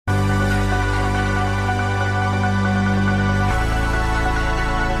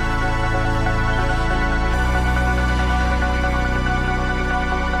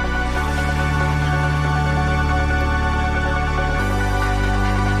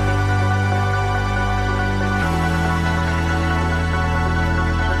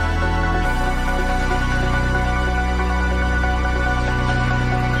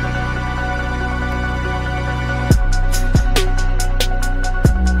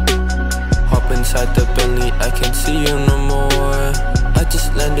inside the Bentley, I can't see you no more. I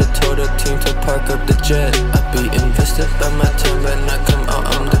just landed, told the team to park up the jet. I be invested by my time, when I come out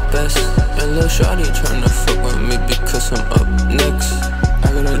I'm the best. And lil' shawty tryna fuck with me because I'm up next.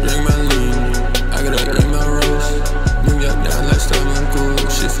 I gotta drink my lean, I gotta eat my rice. Move ya down like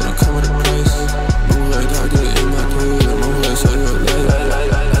TABANCA, shit finna come with a price. Move like doctor in my dude, move like so your life.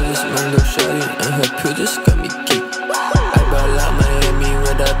 I just met lil' shawty and her pure just got me geek. I bought out Miami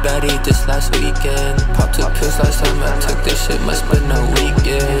with a baddie just last weekend. Popped 2 pills last time I took this shit, must been a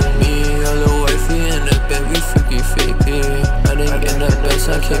weekend. Me and your little wifey in the bed, we freaky freaky. I didn't in the bed,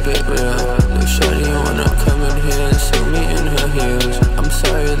 so I keep it real. Lil' shawty wanna come in here and see me in her heels. I'm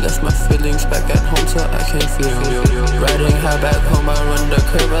sorry, left my feelings back at home so I can't feel. Riding high back home, I run the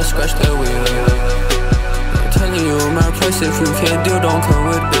curb, I scratch the wheel. I'm telling you my price, if you can't do, don't come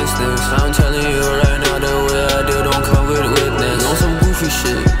with business. I'm telling you right now, the way I do, don't come with witness. On some goofy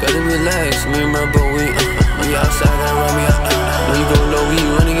shit, gotta relax. Me and my bro, we outside, gotta run me up. When you go low, we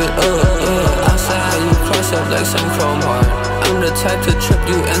running it up. Outside, you cross up like some chrome heart. I'm the type to trip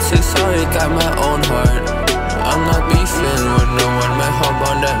you and say sorry, got my own heart. I'm not beefing with no one, my hop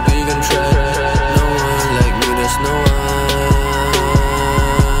on that vegan track. No one like me, there's no one.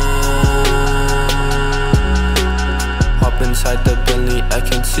 Hop inside the Bentley, I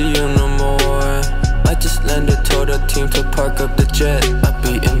can't see you no more. I just landed, told the team to park up the jet. I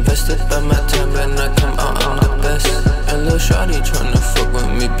be invested by my time, when I come out I'm the best. And lil' shawty tryna fuck with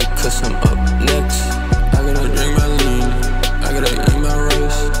me because I'm up next. I gotta drink my lean, I gotta eat my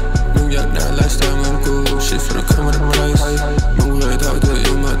rice. Move ya down like TABANCA, shit finna come with a price. Move like doctor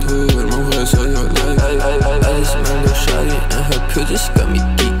in my dude, move like so your life. I just met lil' shawty and her pure just got me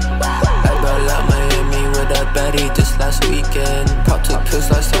geek. I bought out Miami with that baddie just last weekend. Popped 2 pills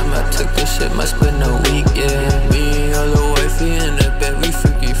last time I took this shit, must been a weekend. Me and your little wifey in the bed, we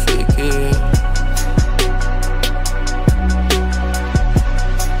freaky freaky.